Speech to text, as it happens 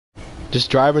Just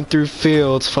driving through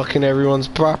fields, fucking everyone's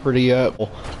property up.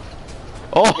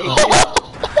 Oh!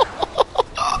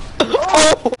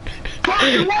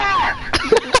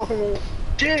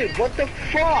 Dude, what the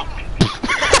fuck?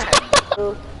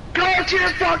 Go to your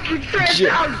fucking face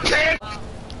down, bitch!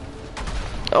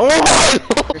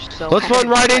 Oh! Let's run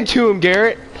right into him,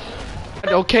 Garrett.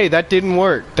 Okay, that didn't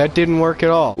work. That didn't work at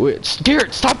all. Wait,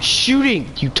 Garrett, stop shooting,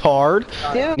 you tard.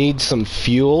 Need some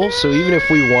fuel, so even if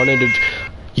we wanted to...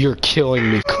 You're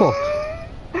killing me. Cool.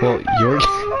 Well, you're...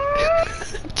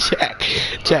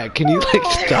 Jack, can you like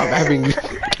stop having...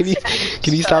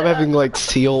 Can you stop having like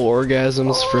seal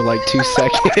orgasms for like 2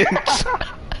 seconds?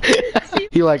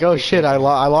 You're like, oh shit, I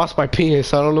lost my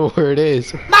penis. I don't know where it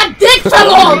is. My dick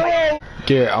fell off!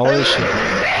 Garrett, I want to shoot.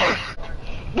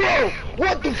 Bro,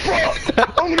 what the fuck?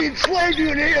 I'm gonna enslave you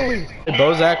in Italy! Is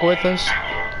Bozak with us?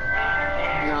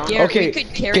 No. Yeah, okay,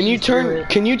 can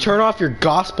you turn off your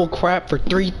gospel crap for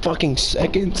 3 fucking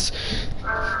seconds?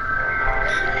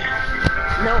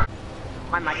 No.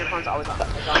 My microphone's always on.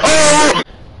 Oh!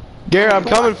 Garrett, I'm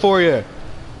coming for you.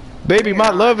 Baby, my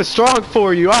love is strong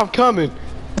for you. I'm coming.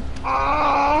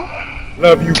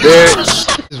 Love you,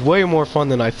 bitch. It's way more fun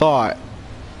than I thought.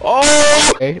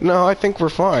 Oh! Okay, no, I think we're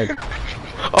fine.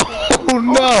 Oh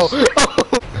no!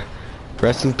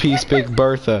 Rest in peace, Big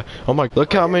Bertha. Oh my,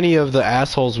 look how many of the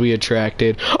assholes we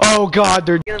attracted. Oh god,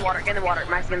 they're... Get in the water,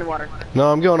 Max, get in the water.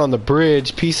 No, I'm going on the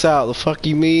bridge. Peace out, the fuck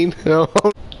you mean? No.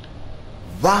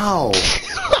 Wow.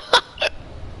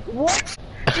 What?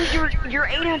 Dude, you're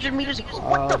 800 meters.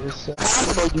 What the fuck?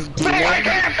 Man, I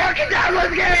can't fucking download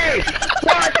the game!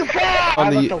 What the fuck? On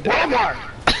I'm the... at the Walmart!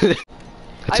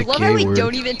 That's I a love gay how we word.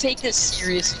 don't even take this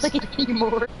seriously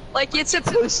anymore. Like, it's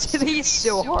supposed to be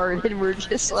so hard, and we're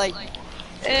just like,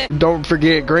 eh. Don't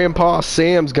forget, Grandpa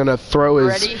Sam's gonna throw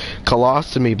his Ready?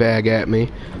 colostomy bag at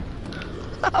me.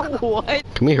 What?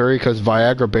 Can we hurry, cause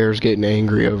Viagra Bear's getting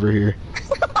angry over here.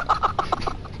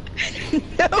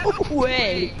 No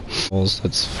way.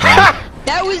 That's fine.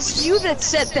 That was you that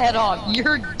set that off.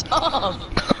 You're dumb.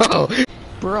 Oh.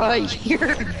 Bruh,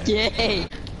 you're gay.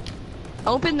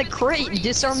 Open the crate and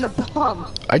disarm the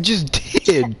bomb. I just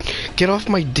did. Get off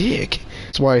my dick.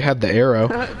 That's why I had the arrow.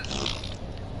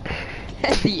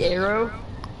 The arrow?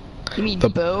 You mean The-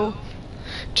 bow?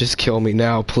 Just kill me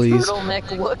now, please.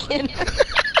 Turtleneck looking.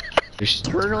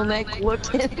 Turtleneck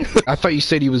looking. I thought you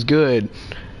said he was good.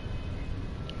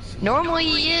 Normally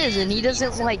he is, and he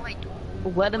doesn't like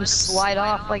let him slide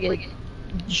off like a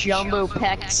jumbo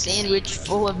packed sandwich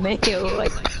full of mayo.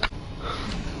 Like,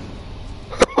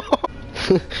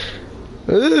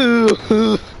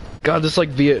 Ooh. God, this is like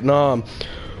Vietnam.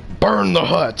 Burn the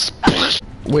huts.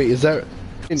 Wait, is that...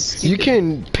 You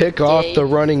can pick off the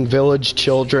running village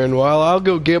children while I'll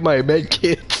go get my med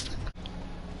kits.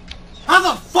 How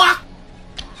the fuck?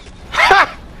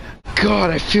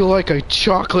 God, I feel like a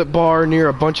chocolate bar near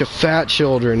a bunch of fat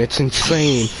children. It's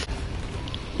insane.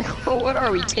 what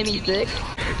are we, Timmy Thick?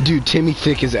 Dude, Timmy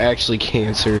Thick is actually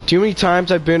cancer. Do you know how many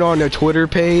times I've been on a Twitter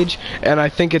page and I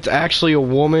think it's actually a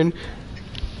woman?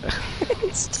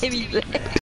 It's Timmy Thick.